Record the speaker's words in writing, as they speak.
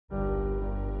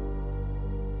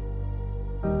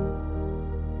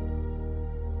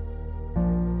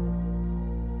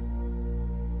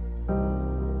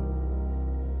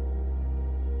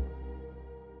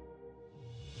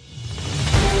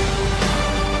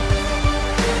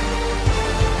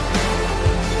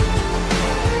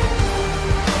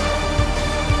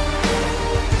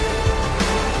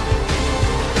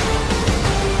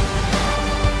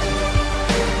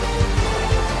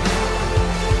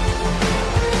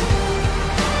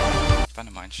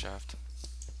mine shaft.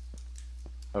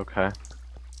 Okay.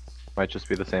 Might just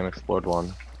be the same explored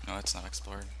one. No, it's not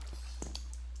explored.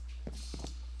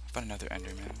 I found another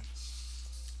Enderman.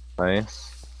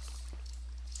 Nice.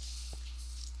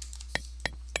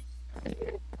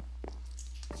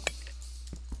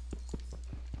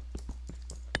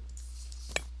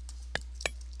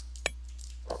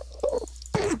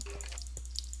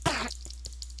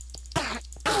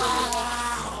 Bro,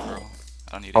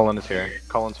 I don't need it. Colin is here.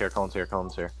 Colin's here. Colin's here.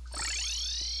 Colin's here.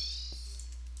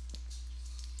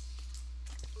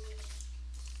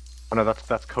 Oh no,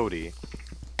 that's Cody.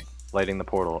 Lighting the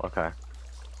portal. Okay.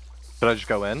 Should I just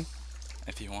go in?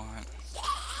 If you want.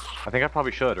 I think I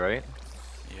probably should, right?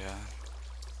 Yeah.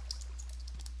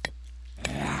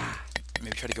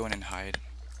 Maybe try to go in and hide.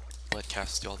 Let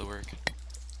Cass do all the work.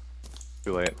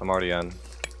 Too late. I'm already in.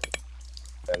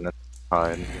 And then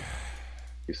hide.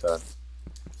 You said.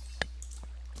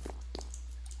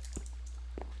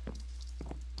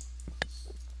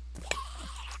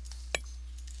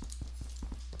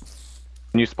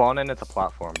 When you spawn in, it's a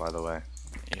platform, by the way.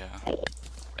 Yeah.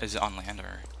 Is it on land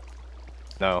or?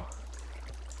 No.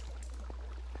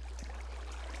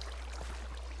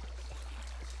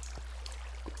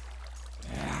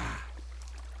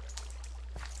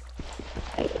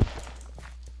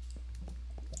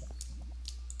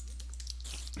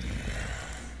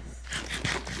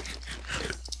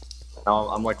 No,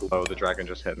 I'm like low. The dragon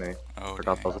just hit me. Oh,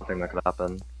 Forgot dang. that was a thing that could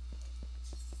happen.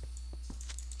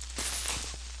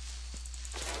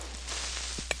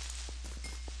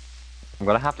 I'm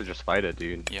gonna have to just fight it,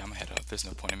 dude. Yeah, I'm gonna head up. There's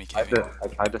no point in me I caving.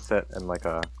 tried to sit in like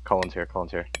a Colin's here.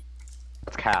 Colin's here.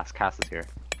 It's Cass. Cass is here.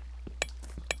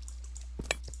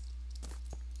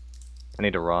 I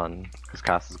need to run because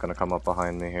Cass is gonna come up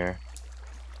behind me here.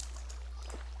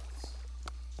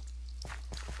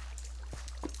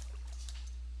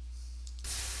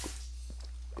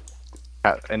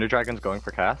 Ender Dragon's going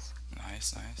for Cass.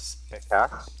 Nice, nice. Okay,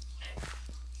 Cass.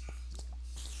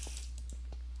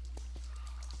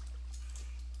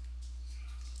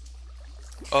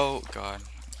 Oh god.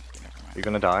 Never mind. You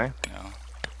gonna die? No.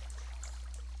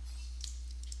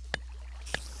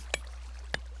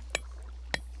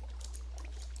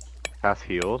 Cass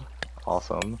healed.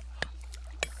 Awesome.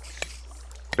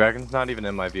 Dragon's not even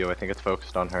in my view. I think it's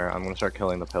focused on her. I'm gonna start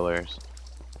killing the pillars.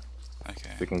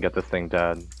 Okay. We can get this thing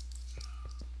dead.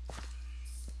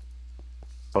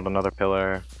 Hold another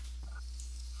pillar.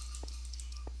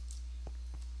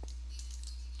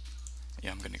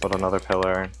 Yeah, I'm gonna go. Hold another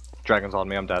pillar. Dragon's on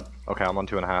me. I'm dead. Okay, I'm on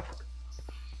 2.5.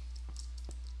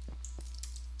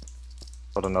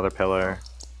 Hold another pillar.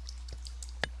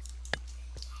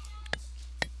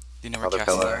 Do you know where Another Cass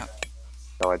is pillar. at?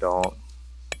 No, I don't.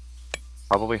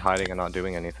 Probably hiding and not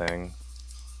doing anything.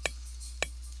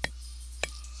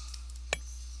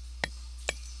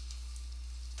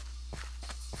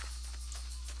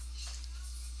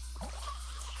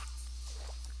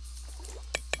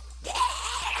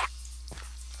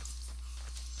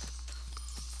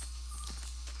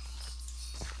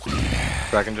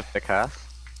 Dragon just hit Cass.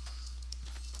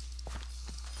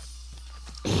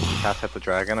 Cass hit the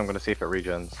dragon. I'm gonna see if it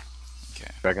regens. Okay.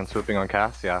 Dragon swooping on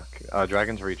Cass. Yeah,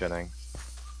 dragon's regening.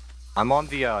 I'm on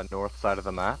the north side of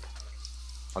the map.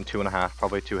 On 2.5.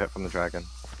 Probably 2 hit from the dragon.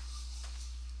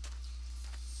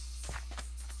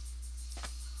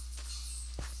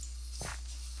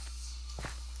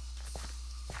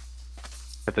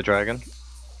 Hit the dragon.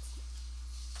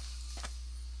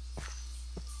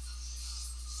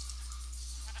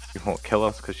 She won't kill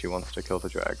us because she wants to kill the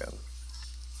dragon.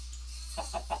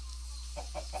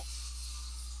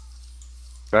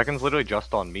 Dragon's literally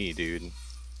just on me, dude.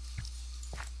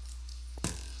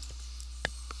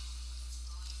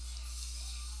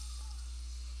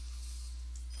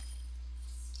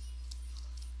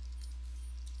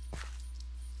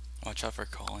 Watch out for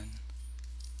Colin.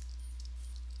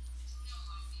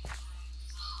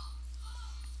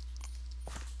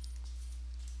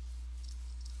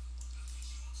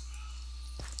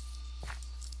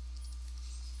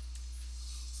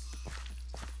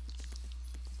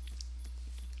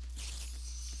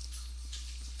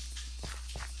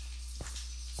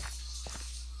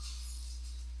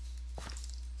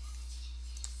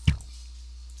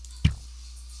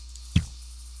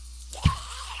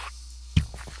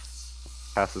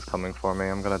 Cass is coming for me.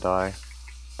 I'm gonna die.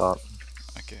 Stop.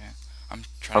 Okay. I'm How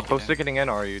trying to close get to in. getting in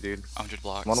are you, dude? 100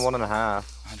 blocks. I'm on 1.5.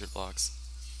 100 blocks.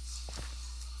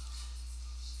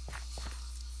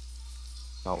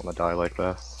 I don't wanna die like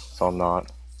this, so I'm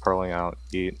not. Pearling out.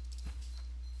 Eat.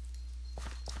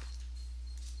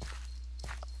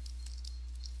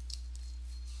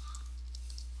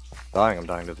 Dying, I'm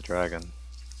dying to the dragon.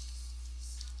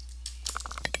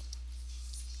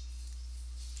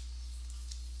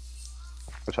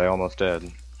 which I almost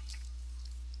did.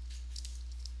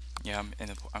 Yeah,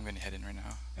 I'm gonna head in right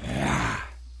now.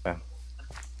 Okay.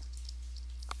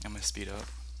 I'm gonna speed up.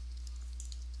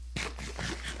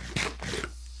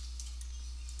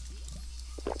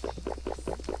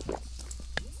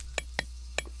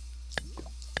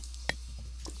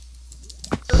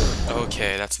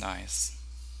 Okay, that's nice.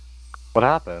 What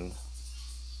happened?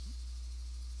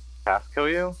 Cast kill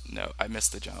you? No, I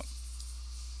missed the jump.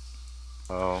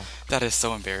 Oh. That is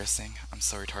so embarrassing. I'm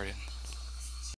so retarded.